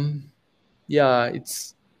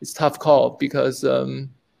 it's tough call because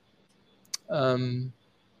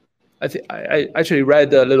I actually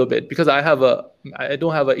read a little bit because I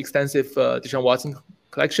don't have an extensive Deshaun Watson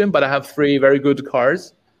collection, but I have 3 very good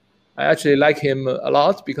cards. I actually like him a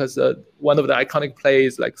lot because one of the iconic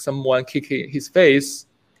plays, like someone kicking his face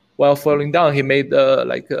while falling down, he made a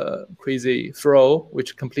crazy throw,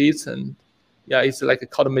 which completes, and he's like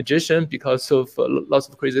called a magician because of lots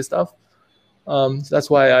of crazy stuff. So that's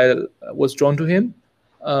why I was drawn to him.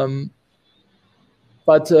 I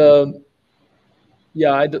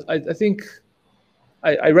think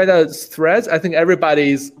I read a thread. I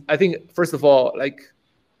think first of all,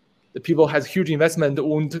 the people has huge investment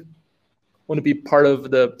won't want to be part of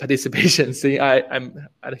the participation, saying I'm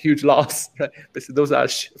at a huge loss, right? But those are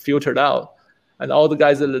filtered out, and all the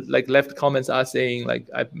guys that left comments are saying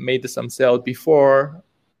I've made some sales before.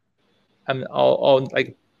 I'm all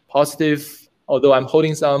positive, although I'm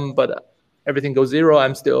holding some, but everything goes zero.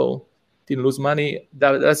 I'm still didn't lose money.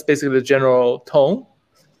 That's basically the general tone.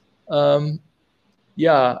 I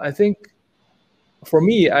think for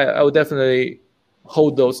me, I would definitely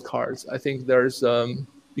hold those cards. I think there's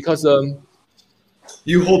because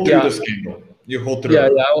you hold through the scandal. You hold through.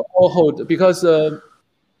 I'll hold because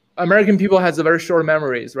American people has a very short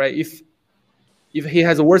memories, right? If he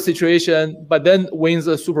has a worse situation, but then wins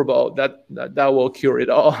a Super Bowl, that will cure it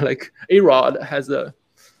all. Like A-Rod has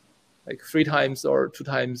 3 times or 2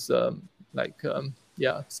 times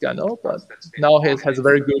scandal, but now he has a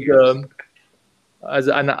very good as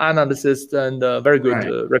an analyst and very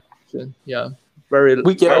good reputation.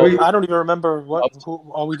 I don't even remember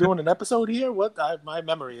who are we doing an episode here? My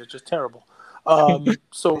memory is just terrible.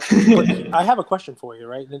 So but I have a question for you,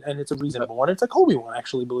 right? And it's a reasonable one. It's a Kobe one,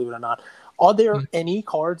 actually, believe it or not. Are there any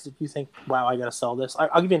cards that you think, wow, I got to sell this?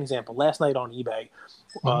 I'll give you an example. Last night on eBay,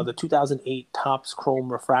 the 2008 Topps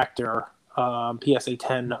Chrome Refractor PSA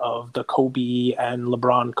 10 of the Kobe and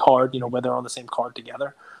LeBron card, where they're on the same card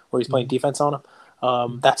together, where he's playing defense on them.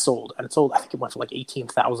 That sold, and it sold. I think it went for like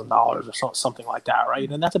 $18,000 or something like that, right?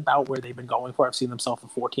 And that's about where they've been going for. I've seen them sell for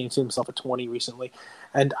 14, seen them sell for 20 recently,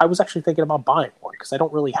 and I was actually thinking about buying one because I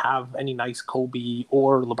don't really have any nice Kobe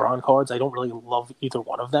or LeBron cards. I don't really love either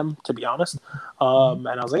one of them, to be honest. And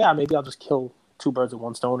I was like, yeah, maybe I'll just kill two birds with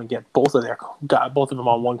one stone and get both of them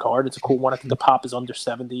on one card. It's a cool one. I think the pop is under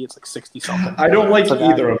 70. It's like 60 something. I don't like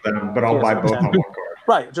either of them, but I'll buy both on one card.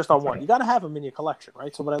 Right, just on one. You got to have them in your collection,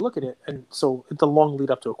 right? So when I look at it, and so the long lead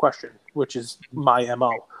up to a question, which is my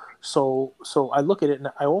MO. So I look at it, and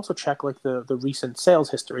I also check like the recent sales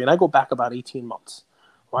history, and I go back about 18 months,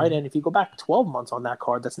 right? And if you go back 12 months on that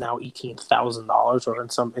card, that's now $18,000, or in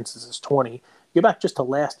some instances 20. You go back just to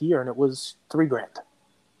last year, and it was $3,000,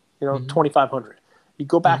 $2,500. You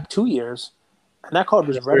go back 2 years, and that card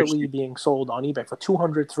was readily being sold on eBay for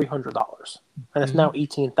 $200, $300, and it's now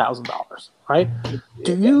 $18,000, right?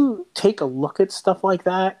 Do you take a look at stuff like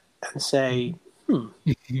that and say,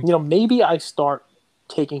 maybe I start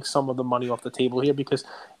taking some of the money off the table here? Because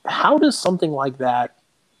how does something like that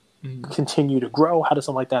continue to grow? How does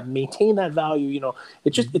something like that maintain that value?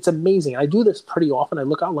 It's amazing. I do this pretty often. I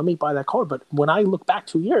look out, let me buy that card. But when I look back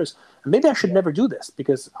 2 years, maybe I should never do this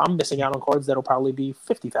because I'm missing out on cards that'll probably be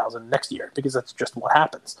 $50,000 next year because that's just what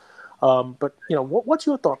happens. But what's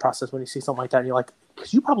your thought process when you see something like that? And you're like,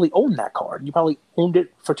 because you probably own that card. You probably owned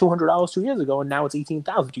it for $200 2 years ago, and now it's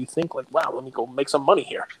 $18,000. Do you think like, wow, let me go make some money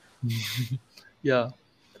here? Yeah.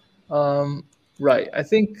 Right. I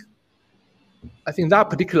think that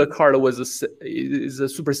particular card is a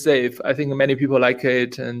super safe. I think many people like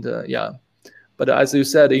it, and But as you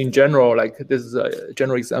said, in general, like this is a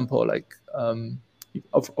general example. Like,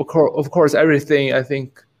 of course, everything I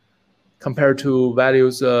think compared to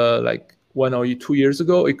values like 1 or 2 years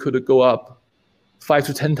ago, it could go up 5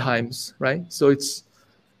 to 10 times, right? So it's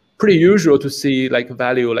pretty usual to see like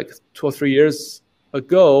value like 2 or 3 years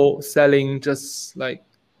ago selling just like,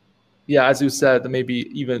 as you said, maybe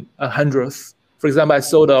even 100th. For example, I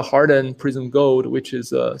sold a Harden Prism Gold, which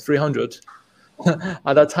is 300.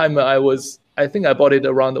 At that time, I think I bought it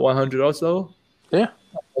around 100 or so. Yeah.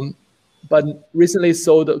 But recently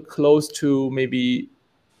sold close to maybe,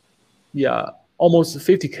 almost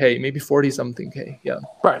 50K, maybe 40 something K. Yeah.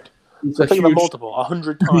 Right. So think about multiple,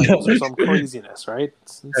 100 times or some craziness, right?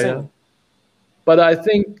 It's insane. Yeah. But I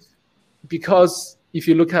think because if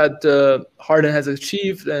you look at Harden has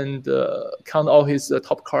achieved and count all his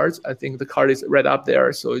top cards, I think the card is right up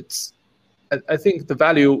there. So I think the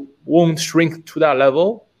value won't shrink to that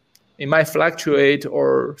level. It might fluctuate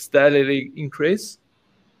or steadily increase.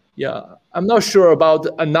 Yeah, I'm not sure about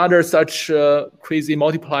another such crazy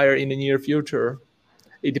multiplier in the near future.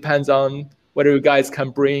 It depends on whether you guys can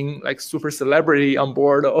bring like super celebrity on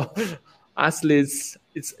board or athletes.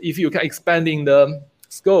 If you can expanding the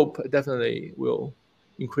scope, definitely will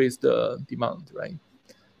increase the demand, right?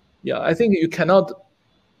 Yeah, I think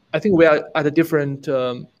we are at a different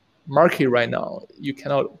market right now. You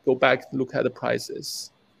cannot go back to look at the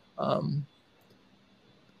prices.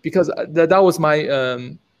 Because that was my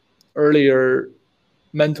earlier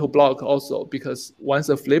mental block also, because once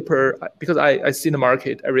a flipper, because I see the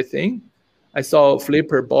market, everything, I saw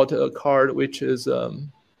Flipper bought a card which is at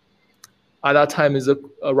that time is a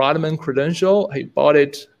Rodman credential. He bought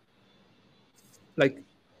it like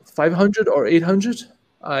 500 or 800.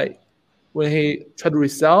 When he tried to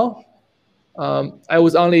resell, I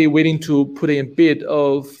was only willing to put in a bid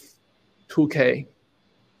of 2K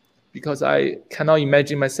because I cannot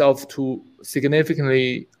imagine myself to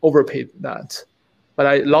significantly overpay that. But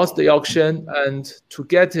I lost the auction, and to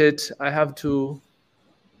get it, I have to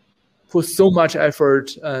put so much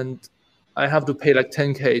effort, and I have to pay like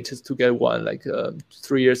 10K just to get one, like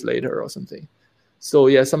 3 years later or something. So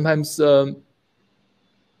sometimes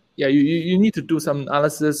you need to do some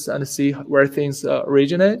analysis and see where things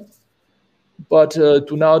originate, but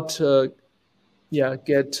do not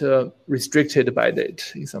get restricted by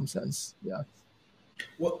it in some sense. Yeah.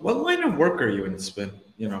 What line of work are you in, Spin?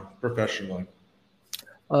 Professionally.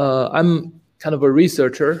 I'm kind of a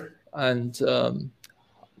researcher and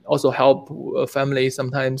also help a family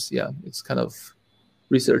sometimes. Yeah, it's kind of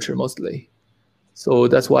researcher mostly. So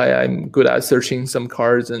that's why I'm good at searching some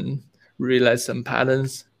cards and realize some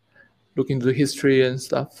patterns, look into the history and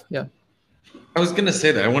stuff. Yeah. I was gonna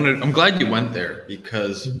say that. I'm glad you went there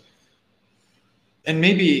because And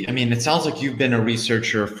maybe, I mean, it sounds like you've been a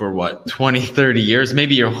researcher for what, 20, 30 years,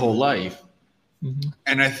 maybe your whole life. Mm-hmm.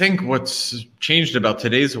 And I think what's changed about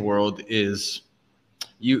today's world is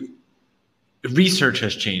research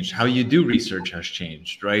has changed. How you do research has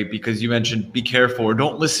changed, right? Because you mentioned be careful or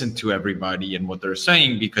don't listen to everybody and what they're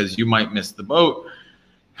saying because you might miss the boat.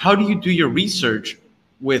 How do you do your research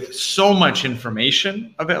with so much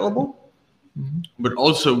information available? Mm-hmm. But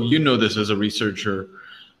also, you know this as a researcher,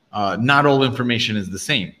 not all information is the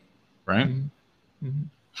same, right? Mm-hmm. Mm-hmm.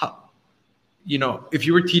 If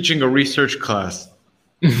you were teaching a research class,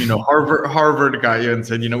 Harvard got you and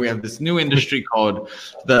said, we have this new industry called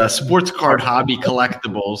the sports card hobby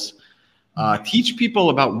collectibles. Teach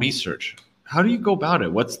people about research. How do you go about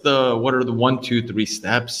it? What are the 1, 2, 3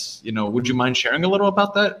 steps? Would you mind sharing a little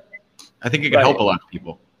about that? I think it could help a lot of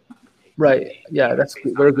people. Right. Yeah, that's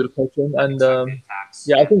a very good question. And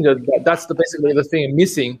I think that's basically the thing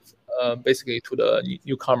missing, basically to the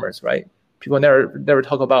newcomers, right? People never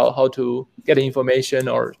talk about how to get information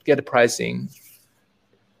or get pricing.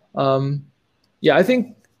 I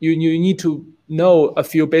think you need to know a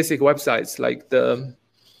few basic websites like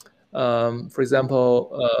for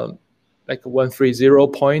example, like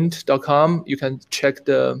 130point.com. You can check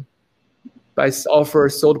the buy offer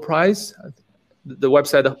sold price. The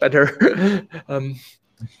website better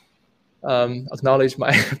acknowledge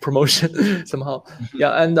my promotion somehow.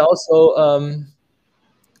 Yeah, and also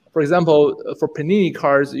for example, for Panini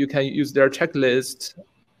cards, you can use their checklist,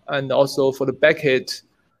 and also for the Beckett.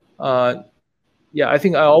 I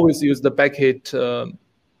think I always use the Beckett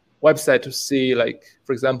website to see, like,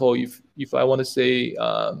 for example, if I want to say,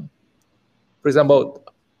 for example,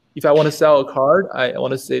 if I want to sell a card, I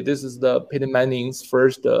want to say this is the Peyton Manning's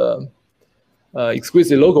first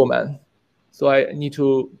exquisite logo man. So I need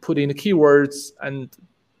to put in the keywords, and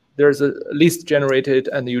there's a list generated,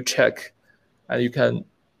 and you check, and you can,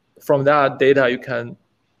 from that data, you can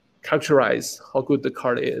characterize how good the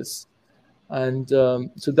card is. And so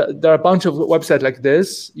there are a bunch of websites like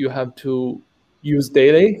this you have to use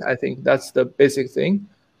daily. I think that's the basic thing.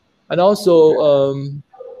 And also,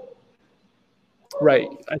 right.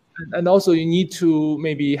 And also you need to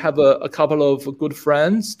maybe have a couple of good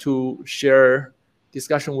friends to share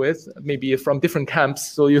discussion with, maybe from different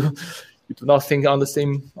camps, so you do not think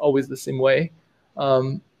always the same way.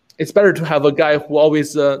 It's better to have a guy who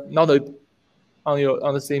always not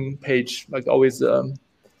on the same page, like always.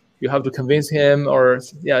 You have to convince him, or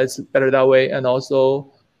it's better that way. And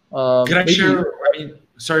also, can I share? I mean,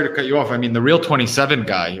 sorry to cut you off. I mean, the Real 27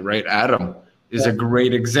 guy, right? Adam is a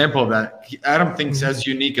great example of that. Adam thinks as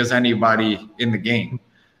unique as anybody in the game.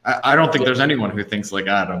 I don't think there's anyone who thinks like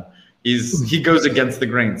Adam. He goes against the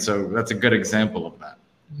grain, so that's a good example of that.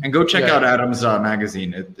 And go check out Adam's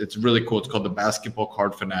magazine. It's really cool. It's called The Basketball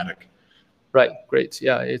Card Fanatic. Right, great.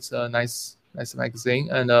 Yeah, it's a nice magazine.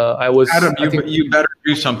 And I was Adam. You better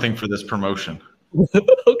do something for this promotion.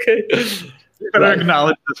 Okay. You better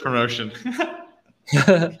acknowledge this promotion.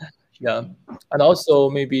 Yeah, and also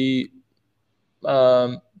maybe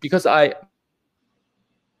because my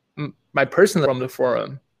personal from the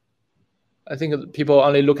forum, I think people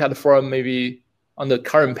only look at the forum maybe on the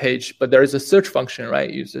current page, but there is a search function, right?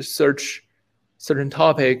 You just search certain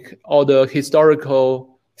topic, all the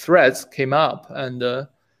historical threads came up, and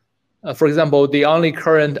for example, the only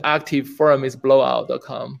current active forum is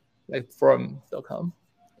blowout.com, like forum.com,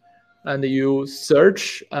 and you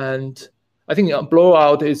search, and I think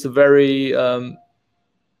blowout is very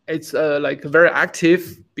like very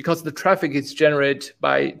active because the traffic is generated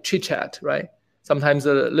by chit chat, right? Sometimes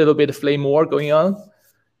a little bit flame war going on.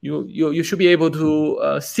 You should be able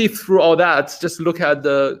to sift through all that. Just look at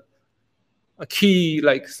the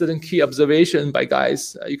certain key observation by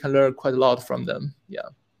guys. You can learn quite a lot from them. Yeah,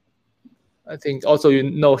 I think also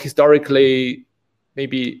historically,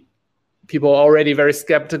 maybe people are already very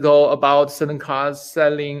skeptical about certain cards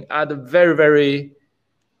selling at a very, very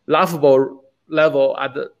laughable level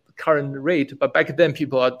at the current rate, but back then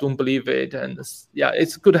people don't believe it, and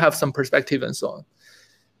it's good to have some perspective and so on.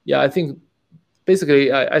 I think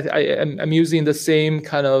basically I'm using the same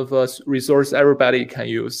kind of resource everybody can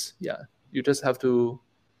use. You just have to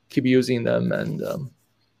keep using them, and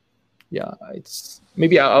it's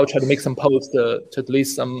maybe I'll try to make some posts to at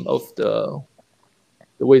least some of the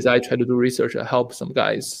ways I try to do research to help some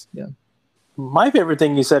guys. My favorite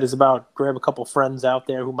thing you said is about grab a couple friends out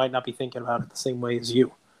there who might not be thinking about it the same way as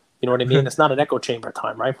you. You know what I mean? It's not an echo chamber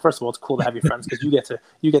time, right? First of all, it's cool to have your friends because you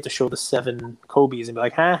get to show the 7 Kobe's and be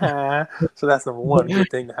like, ha ha. So that's number one,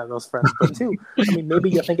 good thing to have those friends. But 2, I mean,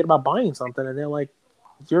 maybe you're thinking about buying something and they're like,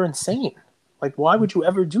 you're insane. Like, why would you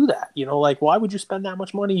ever do that? You know, like, why would you spend that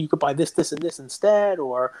much money? You could buy this, this, and this instead,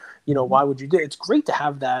 or, you know, why would you do it? It's great to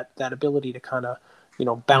have that ability to kind of, you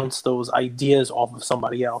know, bounce those ideas off of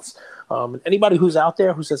somebody else. Anybody who's out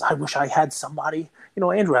there who says, I wish I had somebody, you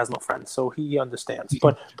know, Andrew has no friends, so he understands.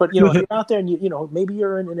 But you know, if you're out there and you know, maybe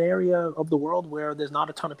you're in an area of the world where there's not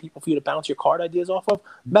a ton of people for you to bounce your card ideas off of,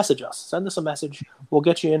 message us. Send us a message. We'll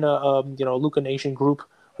get you in a you know, Luca Nation group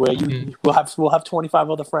where we'll have 25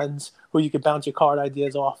 other friends who you can bounce your card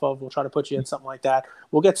ideas off of. We'll try to put you in something like that.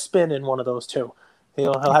 We'll get Spin in one of those too.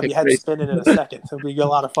 He'll have your head spinning in a second. It'll be a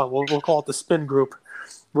lot of fun. We'll call it the Spin group.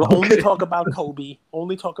 We'll only talk about Kobe,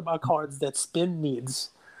 only talk about cards that Spin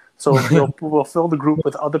needs. So we'll fill the group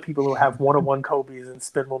with other people who have one-on-one Kobe's, and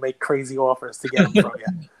Spin will make crazy offers to get them from you.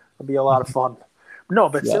 It'll be a lot of fun. No,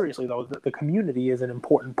 but seriously though, the community is an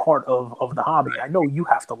important part of the hobby. I know you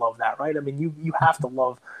have to love that, right? I mean, you have to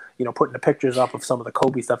love, you know, putting the pictures up of some of the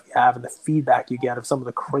Kobe stuff you have and the feedback you get of some of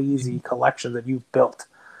the crazy collections that you've built.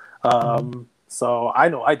 So I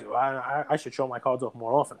know I do. I should show my cards off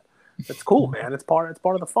more often. It's cool, man. It's part of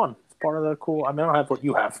the fun. It's part of the cool. I mean, I don't have what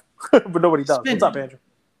you have, but nobody does. What's up, Andrew?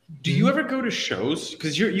 Do you ever go to shows?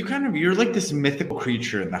 Because you're like this mythical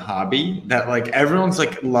creature in the hobby that like everyone's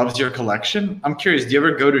like loves your collection. I'm curious, do you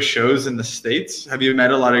ever go to shows in the States? Have you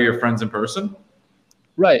met a lot of your friends in person?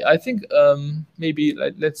 Right. I think maybe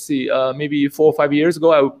like, let's see, maybe 4 or 5 years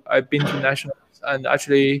ago, I've been to nationals and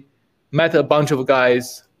actually met a bunch of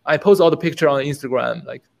guys. I post all the picture on Instagram.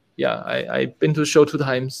 Like, yeah, I've been to the show 2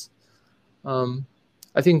 times.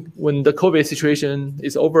 I think when the COVID situation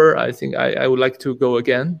is over, I think I would like to go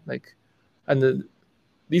again. Like, and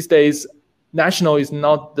these days, national is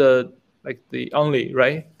not the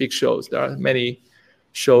only big shows. There are many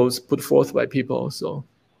shows put forth by people, so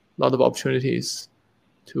a lot of opportunities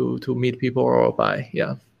to meet people or buy.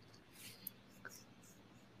 Yeah.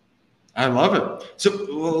 I love it. So,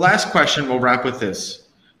 last question. We'll wrap with this.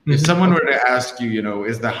 If someone were to ask you, you know,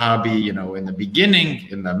 is the hobby, you know, in the beginning,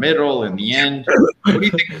 in the middle, in the end, what do you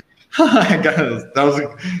think?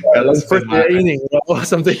 That was first inning or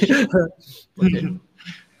something. Okay.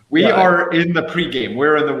 We are in the pregame.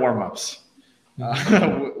 We're in the warm-ups.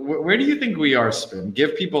 Where do you think we are, Spin?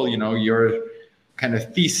 Give people, you know, your kind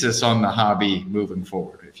of thesis on the hobby moving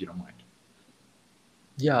forward, if you don't mind.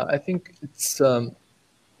 Yeah, I think it's. To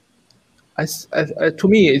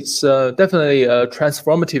me, it's definitely a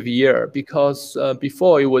transformative year because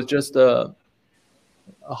before it was just a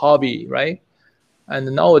hobby, right? And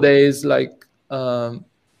nowadays, like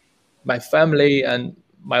my family and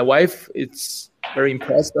my wife, it's very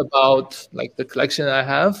impressed about like the collection I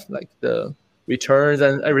have, like the returns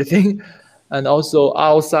and everything. And also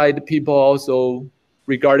outside people also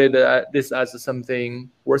regarded this as something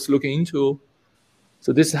worth looking into.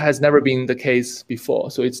 So this has never been the case before.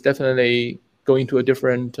 So it's definitely going to a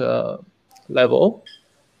different level.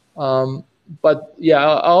 But yeah,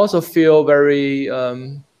 I also feel very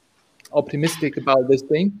optimistic about this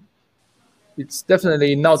thing. It's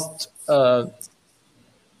definitely not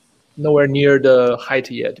nowhere near the height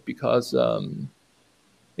yet because I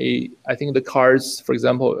think the cards, for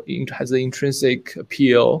example, has the intrinsic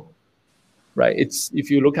appeal, right? It's if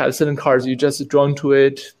you look at certain cards, you're just drawn to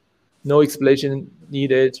it. No explanation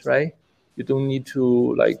needed, right? You don't need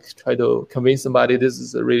to like try to convince somebody this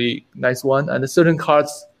is a really nice one. And certain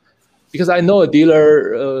cards, because I know a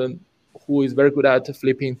dealer who is very good at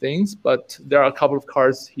flipping things, but there are a couple of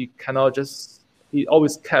cards he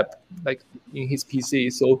always kept like in his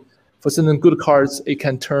PC. So for certain good cards, it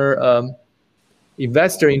can turn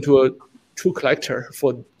investor into a true collector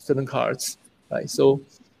for certain cards, right? So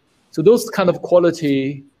those kind of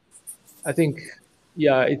quality, I think,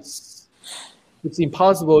 yeah, it's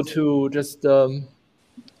impossible to just dismissively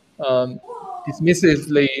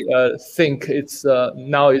think it's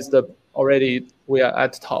now is already we are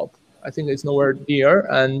at the top. I think it's nowhere near,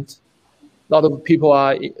 and a lot of people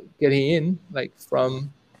are getting in, like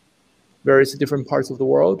from various different parts of the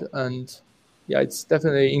world, and yeah, it's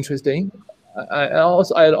definitely interesting. I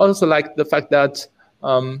also like the fact that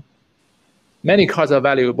many cards are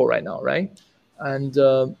valuable right now, right? And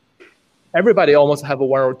everybody almost have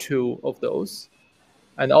 1 or 2 of those.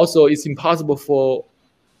 And also it's impossible for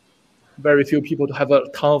very few people to have a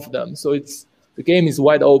ton of them. So the game is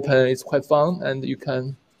wide open, it's quite fun, and you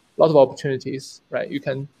can, a lot of opportunities, right? You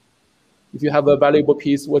can, if you have a valuable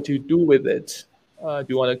piece, what do you do with it? Do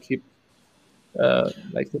you want to keep,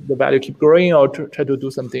 like the value keep growing or try to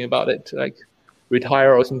do something about it, like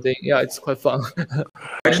retire or something? Yeah, it's quite fun.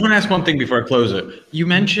 I just want to ask one thing before I close it. You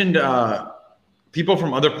mentioned people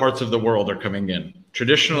from other parts of the world are coming in.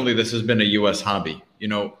 Traditionally, this has been a U.S. hobby. You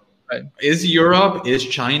know, right. Is Europe, is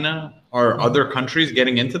China, Are other countries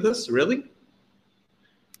getting into this, really?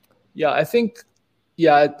 Yeah, I think,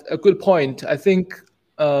 a good point. I think,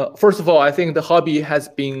 first of all, I think the hobby has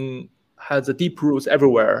a deep roots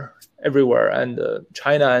everywhere, and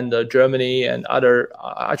China and Germany and other,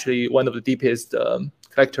 actually one of the deepest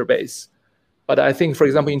collector base. But I think, for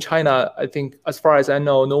example, in China, I think as far as I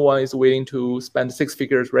know, no one is willing to spend 6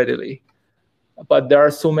 figures readily. But there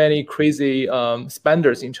are so many crazy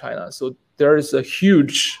spenders in China. So there is a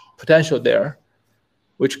huge potential there,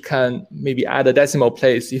 which can maybe add a decimal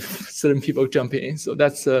place if certain people jump in. So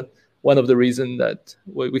that's one of the reasons that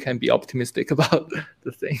we can be optimistic about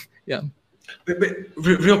the thing. Yeah. But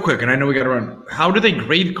real quick, and I know we got to run. How do they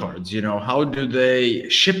grade cards? How do they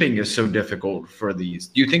shipping is so difficult for these?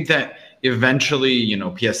 Do you think that eventually,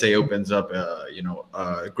 PSA opens up,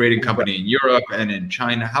 a grading company in Europe and in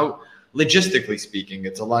China? How, logistically speaking,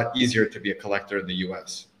 it's a lot easier to be a collector in the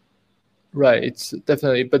US? Right, it's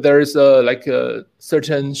definitely, but there is a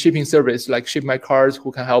certain shipping service like Ship My Cards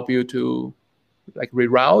who can help you to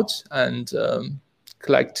reroute and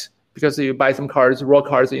collect. Because you buy some cards, raw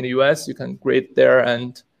cards in the US, you can grade there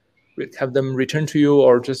and have them returned to you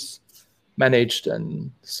or just managed and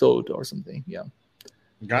sold or something. Yeah.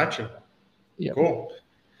 Gotcha. Yeah. Cool.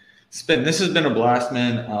 Spin, this has been a blast,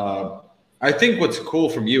 man. I think what's cool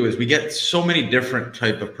from you is we get so many different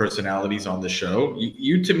type of personalities on the show.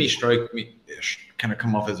 You to me strike me, kind of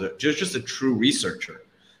come off as just a true researcher.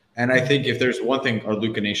 And I think if there's one thing our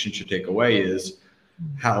Luca Nation should take away is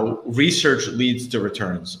how research leads to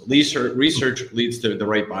returns. Research leads to the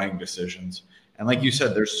right buying decisions. And like you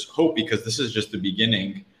said, there's hope because this is just the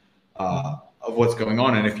beginning of what's going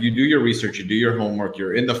on. And if you do your research, you do your homework,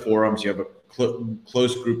 you're in the forums, you have a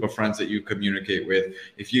close group of friends that you communicate with.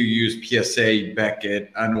 If you use PSA,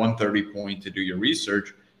 Beckett, and 130 Point to do your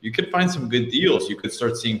research, you could find some good deals. You could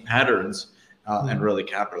start seeing patterns and really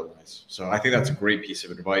capitalize. So I think that's a great piece of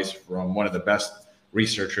advice from one of the best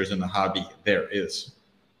researchers in the hobby there is.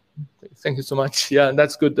 Thank you so much. Yeah,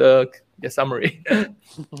 that's good summary.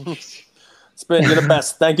 Spin, you're the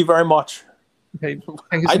best. Thank you very much. Okay.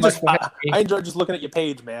 Thank you so much. I enjoyed just looking at your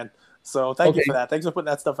page, man. So thank you for that. Thanks for putting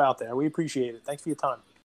that stuff out there. We appreciate it. Thanks for your time.